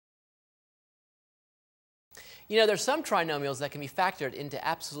You know, there's some trinomials that can be factored into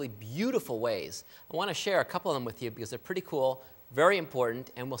absolutely beautiful ways. I want to share a couple of them with you because they're pretty cool, very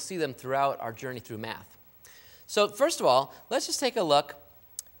important, and we'll see them throughout our journey through math. So first of all, let's just take a look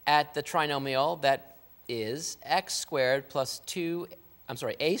at the trinomial that is a squared plus 2ab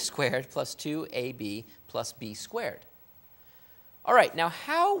plus b squared. All right, now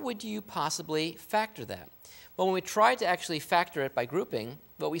how would you possibly factor that? Well, when we try to actually factor it by grouping,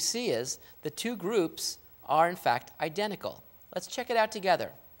 what we see is the two groups are in fact identical. Let's check it out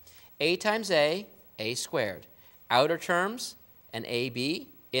together. A times a squared. Outer terms, an ab.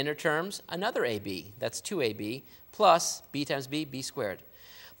 Inner terms, another ab. That's 2ab plus b times b squared.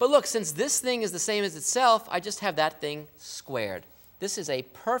 But look, since this thing is the same as itself, I just have that thing squared. This is a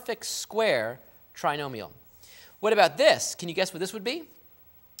perfect square trinomial. What about this? Can you guess what this would be?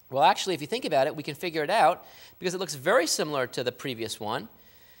 Well, actually, if you think about it, we can figure it out because it looks very similar to the previous one.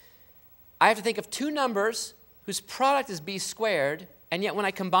 I have to think of two numbers whose product is b squared, and yet when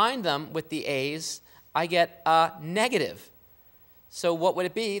I combine them with the a's, I get a negative. So what would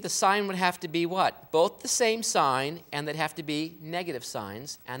it be? The sign would have to be what? Both the same sign, and they'd have to be negative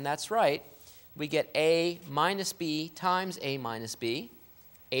signs. And that's right. We get a minus b times a minus b.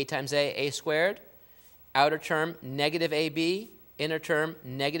 A times a squared. Outer term, negative ab. Inner term,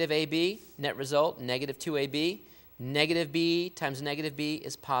 negative ab. Net result, negative 2ab. Negative b times negative b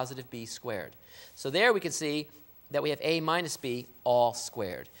is positive b squared. So there we can see that we have a minus b all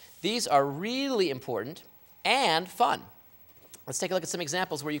squared. These are really important and fun. Let's take a look at some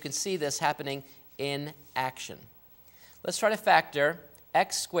examples where you can see this happening in action. Let's try to factor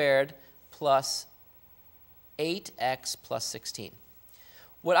x squared plus 8x plus 16.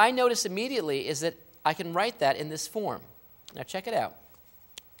 What I notice immediately is that I can write that in this form. Now check it out.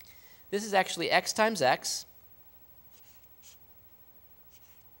 This is actually x times x.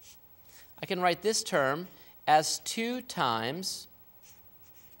 I can write this term as 2 times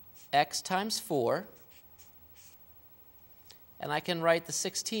x times 4. And I can write the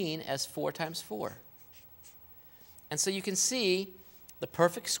 16 as 4 times 4. And so you can see the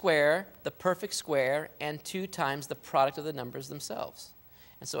perfect square, and 2 times the product of the numbers themselves.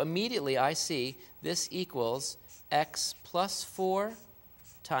 And so immediately I see this equals x plus 4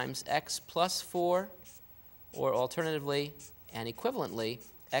 times x plus 4, or alternatively and equivalently,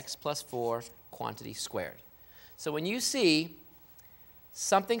 x plus 4 quantity squared. So when you see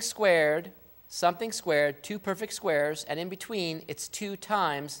something squared, two perfect squares, and in between it's 2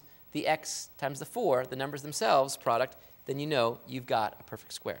 times the x times the 4, the numbers themselves, product, then you know you've got a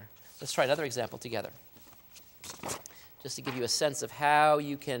perfect square. Let's try another example together, just to give you a sense of how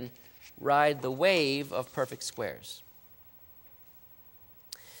you can ride the wave of perfect squares.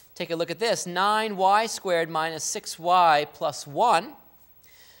 Take a look at this. 9y squared minus 6y plus 1.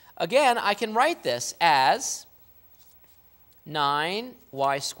 Again, I can write this as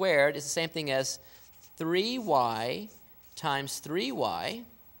 9y squared is the same thing as 3y times 3y.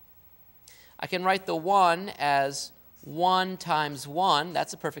 I can write the 1 as 1 times 1.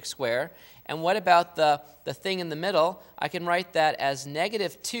 That's a perfect square. And what about the thing in the middle? I can write that as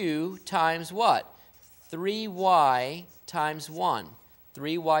negative 2 times what? 3y times 1.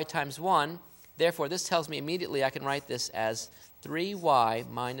 3y times 1. Therefore, this tells me immediately I can write this as 3y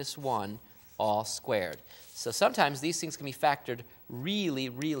minus 1 all squared. So sometimes these things can be factored really,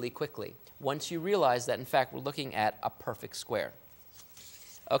 really quickly once you realize that, in fact, we're looking at a perfect square.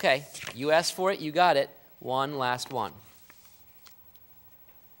 Okay, you asked for it, you got it. One last one.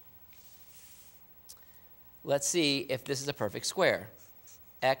 Let's see if this is a perfect square.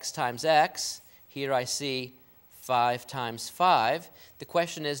 X times x. Here I see 5 times 5. The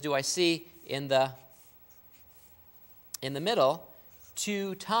question is, do I see in the middle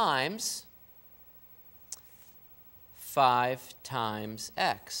 2 times 5 times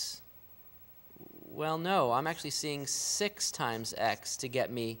x? Well, no, I'm actually seeing 6 times x to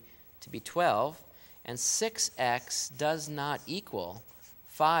get me to be 12, and 6x does not equal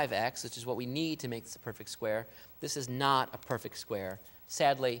 5x, which is what we need to make this a perfect square. This is not a perfect square.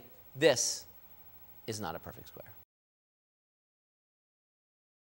 Sadly, this is not a perfect square.